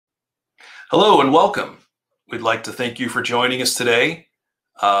Hello and welcome. We'd like to thank you for joining us today.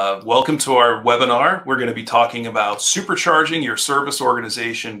 Welcome to our webinar. We're going to be talking about supercharging your service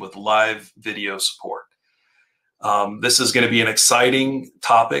organization with live video support. This is going to be an exciting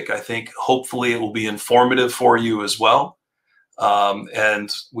topic. I think hopefully it will be informative for you as well.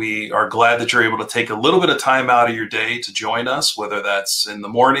 And we are glad that you're able to take a little bit of time out of your day to join us, whether that's in the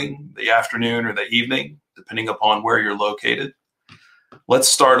morning, the afternoon, or the evening, depending upon where you're located. Let's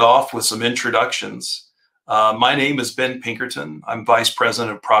start off with some introductions. My name is Ben Pinkerton. I'm Vice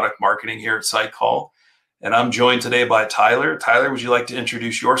President of Product Marketing here at SightCall, and I'm joined today by Tyler. Tyler, would you like to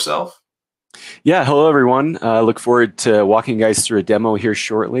introduce yourself? Yeah, hello everyone. Look forward to walking you guys through a demo here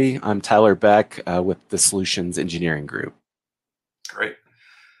shortly. I'm Tyler Beck with the Solutions Engineering Group. Great.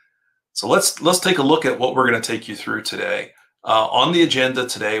 So let's take a look at what we're going to take you through today. On the agenda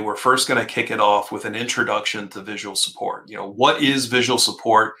today, we're first going to kick it off with an introduction to visual support. What is visual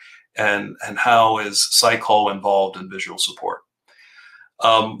support and how is SightCall involved in visual support?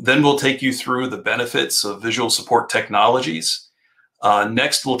 Then we'll take you through the benefits of visual support technologies.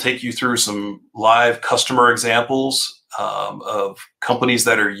 Next, we'll take you through some live customer examples of companies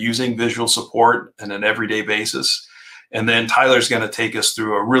that are using visual support on an everyday basis. And then Tyler's going to take us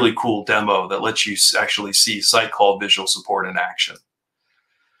through a really cool demo that lets you actually see SightCall visual support in action.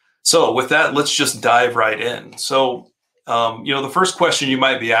 So with that, let's just dive right in. So, the first question you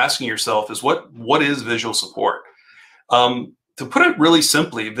might be asking yourself is what is visual support? To put it really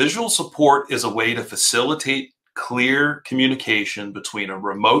simply, visual support is a way to facilitate clear communication between a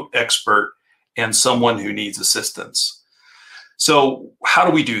remote expert and someone who needs assistance. So how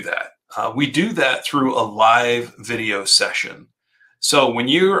do we do that? We do that through a live video session. So when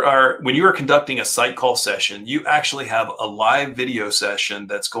you are conducting a SightCall session, you actually have a live video session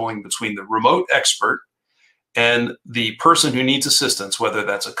that's going between the remote expert and the person who needs assistance, whether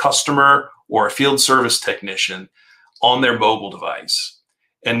that's a customer or a field service technician, on their mobile device.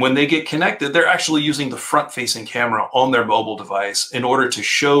 And when they get connected, they're actually using the front-facing camera on their mobile device in order to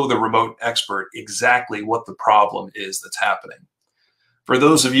show the remote expert exactly what the problem is that's happening. For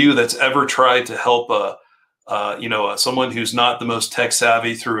those of you that's ever tried to help someone who's not the most tech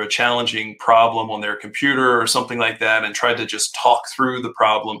savvy through a challenging problem on their computer or something like that and tried to just talk through the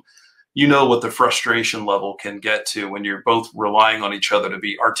problem, you know what the frustration level can get to when you're both relying on each other to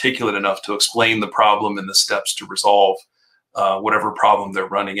be articulate enough to explain the problem and the steps to resolve whatever problem they're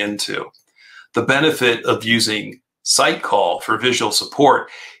running into. The benefit of using SightCall for visual support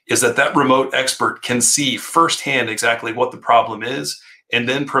is that remote expert can see firsthand exactly what the problem is and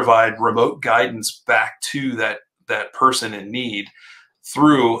then provide remote guidance back to that person in need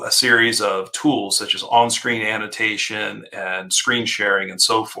through a series of tools such as on-screen annotation and screen sharing and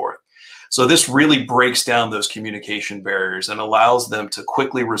so forth. So this really breaks down those communication barriers and allows them to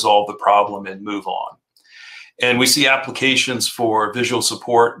quickly resolve the problem and move on. And we see applications for visual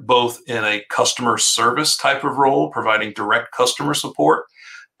support both in a customer service type of role, providing direct customer support,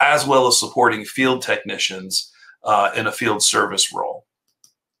 as well as supporting field technicians in a field service role.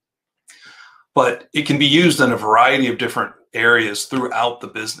 But it can be used in a variety of different areas throughout the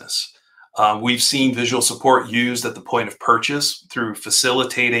business. We've seen visual support used at the point of purchase through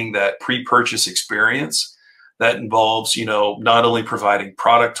facilitating that pre-purchase experience. That involves, not only providing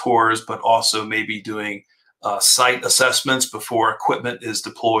product tours, but also maybe doing site assessments before equipment is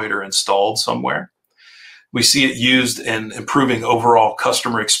deployed or installed somewhere. We see it used in improving overall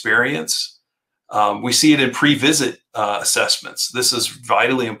customer experience. We see it in pre-visit assessments. This is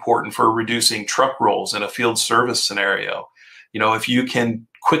vitally important for reducing truck rolls in a field service scenario. If you can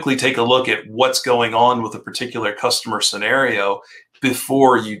quickly take a look at what's going on with a particular customer scenario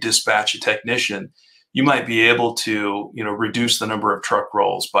before you dispatch a technician, you might be able to, reduce the number of truck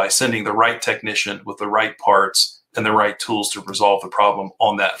rolls by sending the right technician with the right parts and the right tools to resolve the problem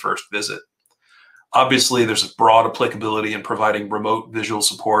on that first visit. Obviously, there's a broad applicability in providing remote visual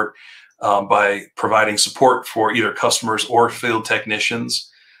support by providing support for either customers or field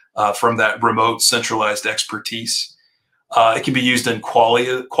technicians from that remote centralized expertise. It can be used in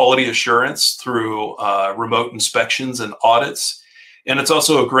quality assurance through remote inspections and audits. And it's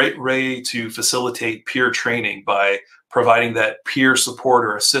also a great way to facilitate peer training by providing that peer support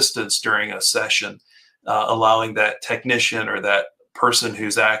or assistance during a session, allowing that technician or that person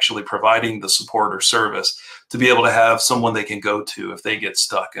who's actually providing the support or service to be able to have someone they can go to if they get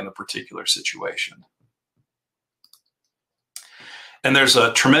stuck in a particular situation. And there's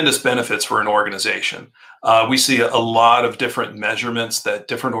tremendous benefits for an organization. We see a lot of different measurements that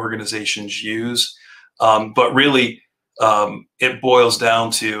different organizations use, but really it boils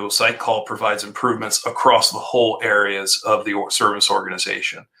down to SightCall provides improvements across the whole areas of the service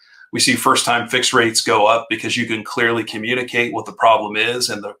organization. We see first-time fix rates go up because you can clearly communicate what the problem is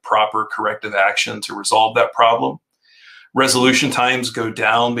and the proper corrective action to resolve that problem. Resolution times go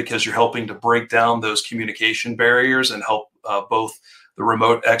down because you're helping to break down those communication barriers and help both the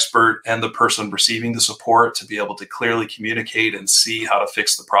remote expert and the person receiving the support to be able to clearly communicate and see how to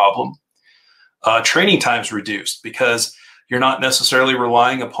fix the problem. Training times reduced because you're not necessarily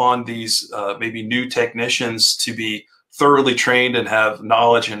relying upon these maybe new technicians to be thoroughly trained and have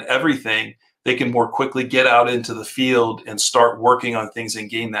knowledge in everything. They can more quickly get out into the field and start working on things and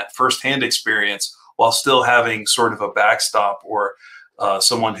gain that firsthand experience while still having sort of a backstop or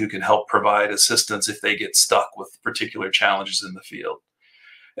someone who can help provide assistance if they get stuck with particular challenges in the field.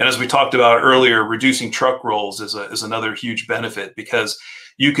 And as we talked about earlier, reducing truck rolls is another huge benefit because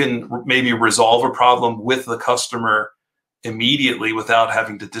you can maybe resolve a problem with the customer immediately without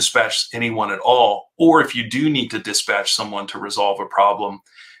having to dispatch anyone at all. Or if you do need to dispatch someone to resolve a problem,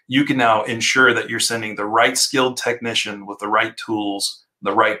 you can now ensure that you're sending the right skilled technician with the right tools,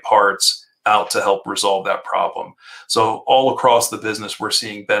 the right parts out to help resolve that problem. So all across the business, we're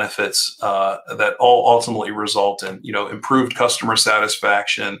seeing benefits that all ultimately result in, improved customer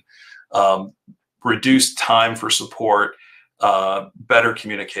satisfaction, reduced time for support, better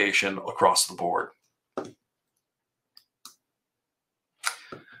communication across the board.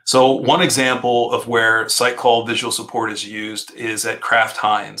 So one example of where SightCall visual support is used is at Kraft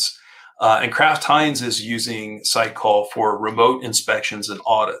Heinz. And Kraft Heinz is using SightCall for remote inspections and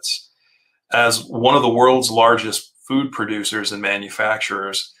audits. As one of the world's largest food producers and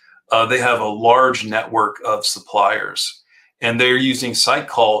manufacturers, they have a large network of suppliers. And they're using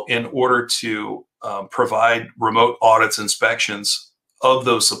SightCall in order to provide remote audits, inspections of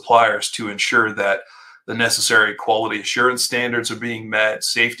those suppliers to ensure that the necessary quality assurance standards are being met,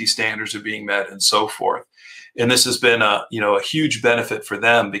 safety standards are being met, and so forth. And this has been a huge benefit for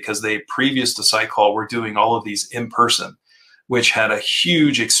them because they, previous to SightCall, were doing all of these in person, which had a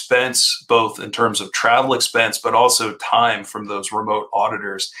huge expense, both in terms of travel expense, but also time from those remote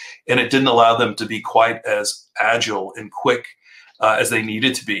auditors. And it didn't allow them to be quite as agile and quick as they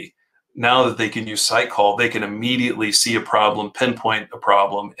needed to be. Now that they can use SightCall, they can immediately see a problem, pinpoint a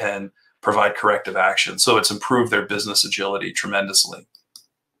problem, and provide corrective action. So it's improved their business agility tremendously.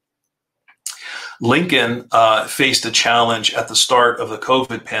 Lincoln faced a challenge at the start of the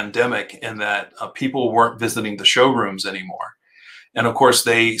COVID pandemic in that people weren't visiting the showrooms anymore. And of course,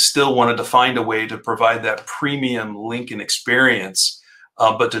 they still wanted to find a way to provide that premium Lincoln experience,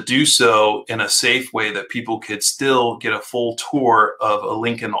 but to do so in a safe way that people could still get a full tour of a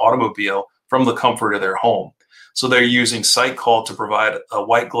Lincoln automobile from the comfort of their home. So they're using SightCall to provide a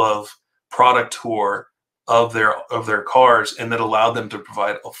white glove product tour of their cars, and that allowed them to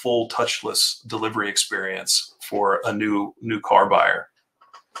provide a full touchless delivery experience for a new car buyer.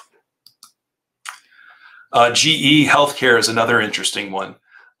 GE Healthcare is another interesting one.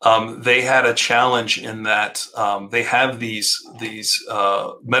 They had a challenge in that they have these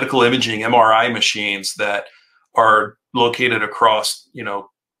medical imaging MRI machines that are located across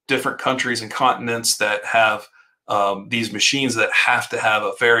different countries and continents that have these machines that have to have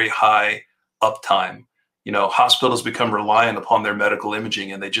a very high uptime. Hospitals become reliant upon their medical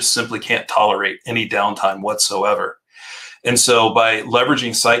imaging, and they just simply can't tolerate any downtime whatsoever. And so by leveraging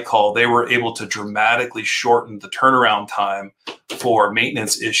SightCall, they were able to dramatically shorten the turnaround time for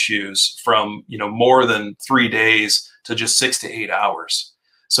maintenance issues from more than 3 days to just 6 to 8 hours.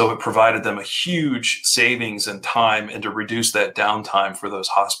 So it provided them a huge savings in time and to reduce that downtime for those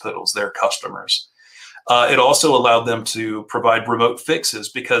hospitals, their customers. It also allowed them to provide remote fixes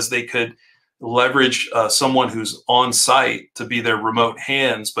because they could leverage someone who's on site to be their remote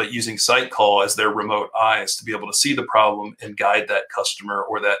hands, but using SightCall as their remote eyes to be able to see the problem and guide that customer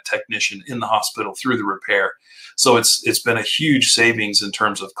or that technician in the hospital through the repair. So it's been a huge savings in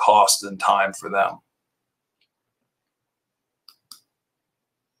terms of cost and time for them.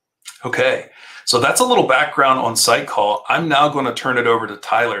 Okay, so that's a little background on SightCall. I'm now going to turn it over to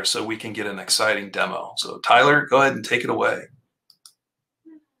Tyler so we can get an exciting demo. So Tyler, go ahead and take it away.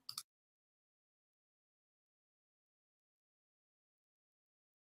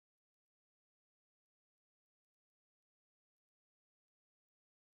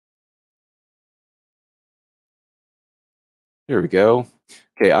 There we go.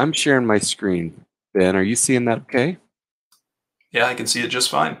 Okay, I'm sharing my screen. Ben, are you seeing that okay? Yeah, I can see it just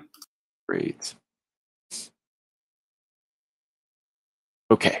fine. Great.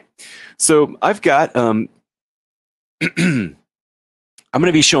 Okay, so I've got, I'm going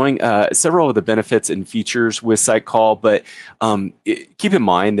to be showing several of the benefits and features with SightCall, but keep in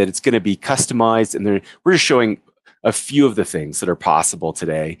mind that it's going to be customized, and we're just showing a few of the things that are possible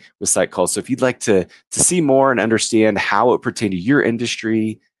today with SightCall. So if you'd like to see more and understand how it pertains to your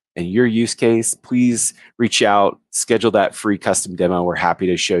industry and your use case, please reach out, schedule that free custom demo. We're happy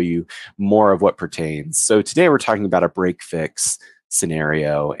to show you more of what pertains. So today we're talking about a break fix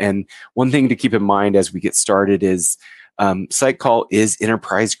scenario. And one thing to keep in mind as we get started is SightCall is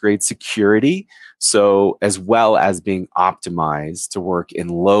enterprise grade security, so as well as being optimized to work in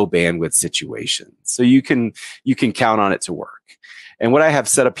low bandwidth situations. So you can count on it to work. And what I have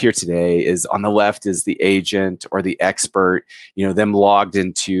set up here today is on the left is the agent or the expert, them logged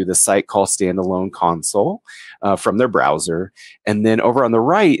into the SightCall standalone console from their browser. And then over on the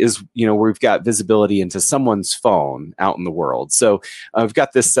right is, where we've got visibility into someone's phone out in the world. So I've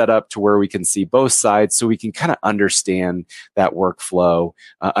got this set up to where we can see both sides so we can kind of understand that workflow,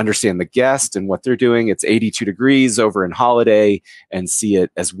 understand the guest and what they're doing. It's 82 degrees over in Holiday, and see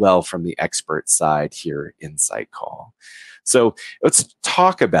it as well from the expert side here in SightCall. So let's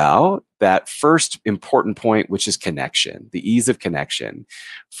talk about that first important point, which is connection, the ease of connection.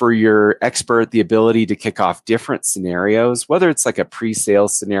 For your expert, the ability to kick off different scenarios, whether it's like a pre-sale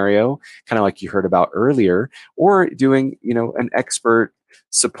scenario, kind of like you heard about earlier, or doing, an expert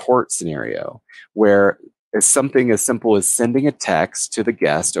support scenario where it's something as simple as sending a text to the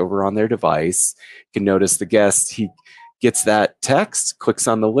guest over on their device. You can notice the guest, he gets that text, clicks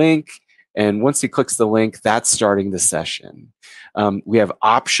on the link, and once he clicks the link, that's starting the session. We have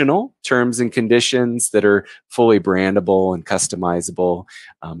optional terms and conditions that are fully brandable and customizable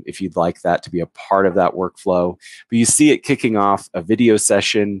if you'd like that to be a part of that workflow. But you see it kicking off a video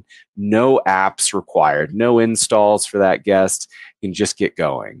session, no apps required, no installs for that guest. You can just get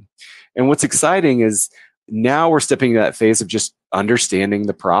going. And what's exciting is now we're stepping into that phase of just understanding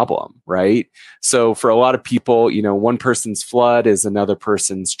the problem, right? So for a lot of people, one person's flood is another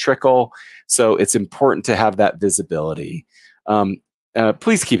person's trickle. So it's important to have that visibility.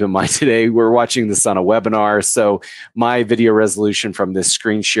 Please keep in mind today, we're watching this on a webinar. So my video resolution from this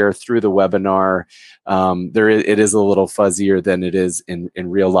screen share through the webinar, it is a little fuzzier than it is in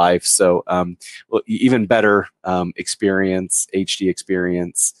real life. So even better experience, HD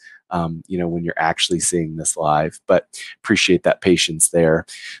experience, when you're actually seeing this live, but appreciate that patience there.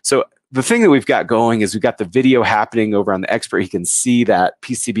 So the thing that we've got going is we've got the video happening over on the expert. He can see that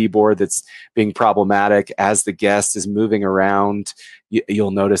PCB board that's being problematic as the guest is moving around.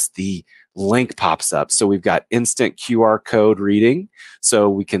 You'll notice the link pops up. So we've got instant QR code reading. So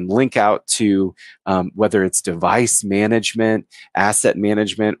we can link out to whether it's device management, asset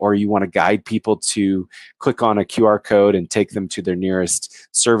management, or you want to guide people to click on a QR code and take them to their nearest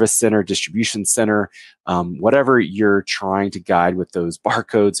service center, distribution center, whatever you're trying to guide with those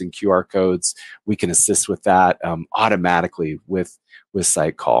barcodes and QR codes, we can assist with that automatically with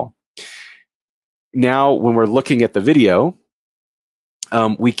SightCall. Now, when we're looking at the video,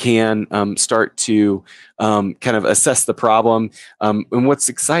 we can start to kind of assess the problem. And what's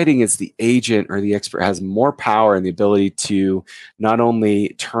exciting is the agent or the expert has more power and the ability to not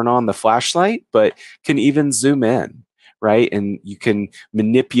only turn on the flashlight, but can even zoom in, right? And you can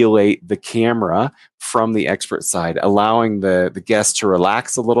manipulate the camera from the expert side, allowing the guest to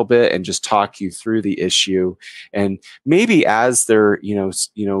relax a little bit and just talk you through the issue. And maybe as they're,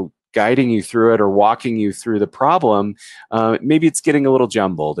 guiding you through it or walking you through the problem, maybe it's getting a little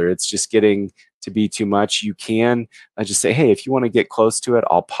jumbled or it's just getting to be too much. You can just say, hey, if you want to get close to it,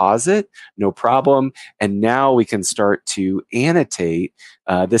 I'll pause it, no problem. And now we can start to annotate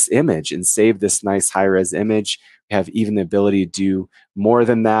this image and save this nice high-res image. We have even the ability to do more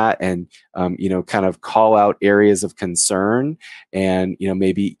than that and, kind of call out areas of concern and,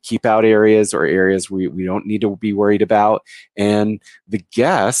 maybe keep out areas or areas we don't need to be worried about. And the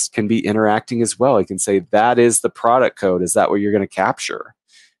guest can be interacting as well. You can say, that is the product code. Is that what you're going to capture?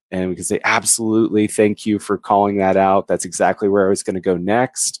 And we can say, absolutely, thank you for calling that out. That's exactly where I was going to go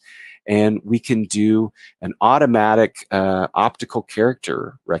next. And we can do an automatic optical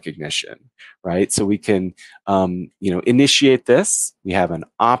character recognition, right? So we can, initiate this. We have an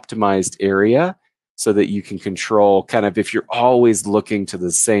optimized area so that you can control kind of if you're always looking to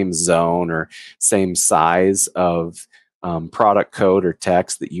the same zone or same size of product code or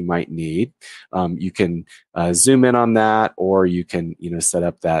text that you might need. You can zoom in on that, or you can set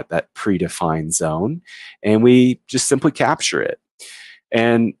up that predefined zone, and we just simply capture it.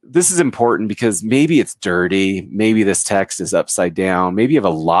 And this is important because maybe it's dirty, maybe this text is upside down, maybe you have a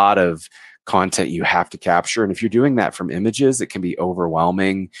lot of content you have to capture. And if you're doing that from images, it can be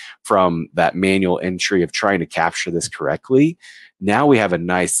overwhelming from that manual entry of trying to capture this correctly. Now we have a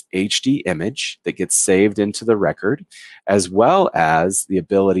nice HD image that gets saved into the record, as well as the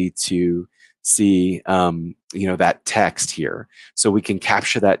ability to see, that text here. So we can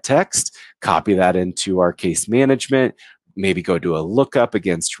capture that text, copy that into our case management, maybe go do a lookup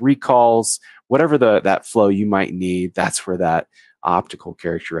against recalls, whatever that flow you might need. That's where that optical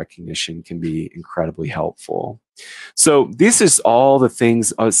character recognition can be incredibly helpful. So this is all the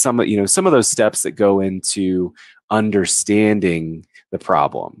things, some of those steps that go into understanding the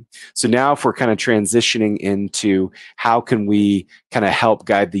problem. So now if we're kind of transitioning into how can we kind of help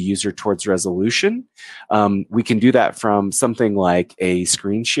guide the user towards resolution, we can do that from something like a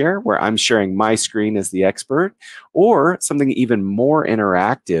screen share where I'm sharing my screen as the expert, or something even more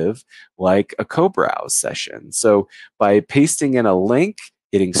interactive like a co-browse session. So by pasting in a link,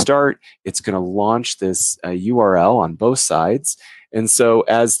 hitting start, it's going to launch this URL on both sides. And so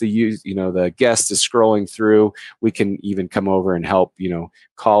as the guest is scrolling through, we can even come over and help,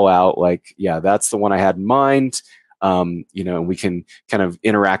 call out like, yeah, that's the one I had in mind. And we can kind of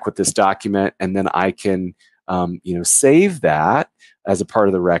interact with this document, and then I can, save that as a part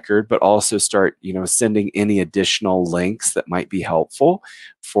of the record, but also start, sending any additional links that might be helpful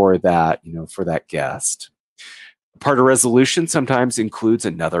for that, for that guest. Part of resolution sometimes includes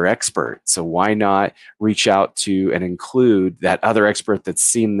another expert. So why not reach out to and include that other expert that's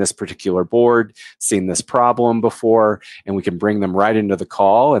seen this particular board, seen this problem before, and we can bring them right into the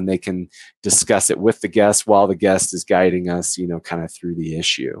call and they can discuss it with the guest while the guest is guiding us, kind of through the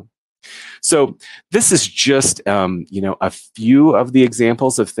issue. So this is just, a few of the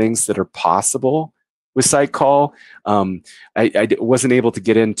examples of things that are possible with SightCall. I wasn't able to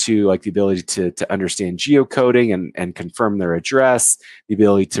get into like the ability to understand geocoding and confirm their address, the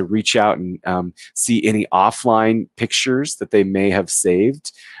ability to reach out and see any offline pictures that they may have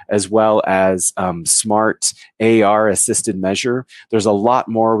saved, as well as smart AR assisted measure. There's a lot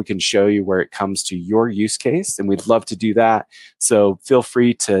more we can show you where it comes to your use case, and we'd love to do that. So feel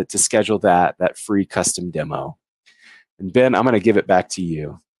free to schedule that free custom demo. And Ben, I'm going to give it back to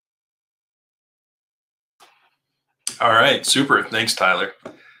you. All right, super. Thanks, Tyler.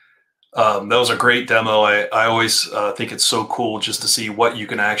 That was a great demo. I always think it's so cool just to see what you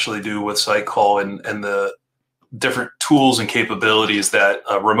can actually do with SightCall and the different tools and capabilities that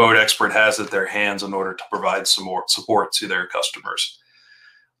a remote expert has at their hands in order to provide some more support to their customers.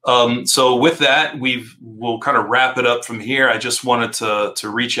 So with that, we'll kind of wrap it up from here. I just wanted to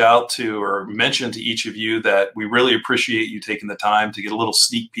reach out to or mention to each of you that we really appreciate you taking the time to get a little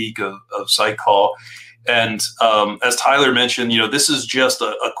sneak peek of SightCall. And as Tyler mentioned, this is just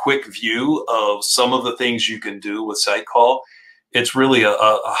a quick view of some of the things you can do with SightCall. It's really a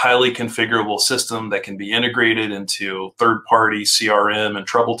highly configurable system that can be integrated into third-party CRM and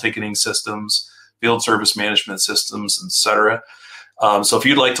trouble ticketing systems, field service management systems, etc. So if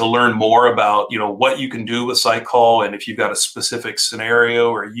you'd like to learn more about what you can do with SightCall, and if you've got a specific scenario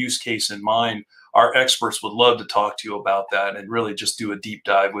or use case in mind, our experts would love to talk to you about that and really just do a deep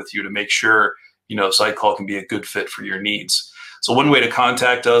dive with you to make sure SightCall can be a good fit for your needs. So one way to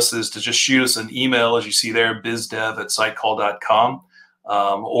contact us is to just shoot us an email, as you see there, bizdev@sightcall.com,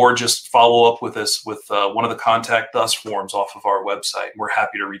 or just follow up with us with one of the Contact Us forms off of our website. We're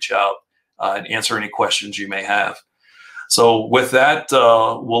happy to reach out and answer any questions you may have. So with that,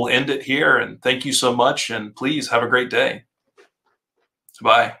 we'll end it here, and thank you so much, and please have a great day.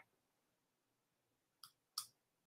 Bye.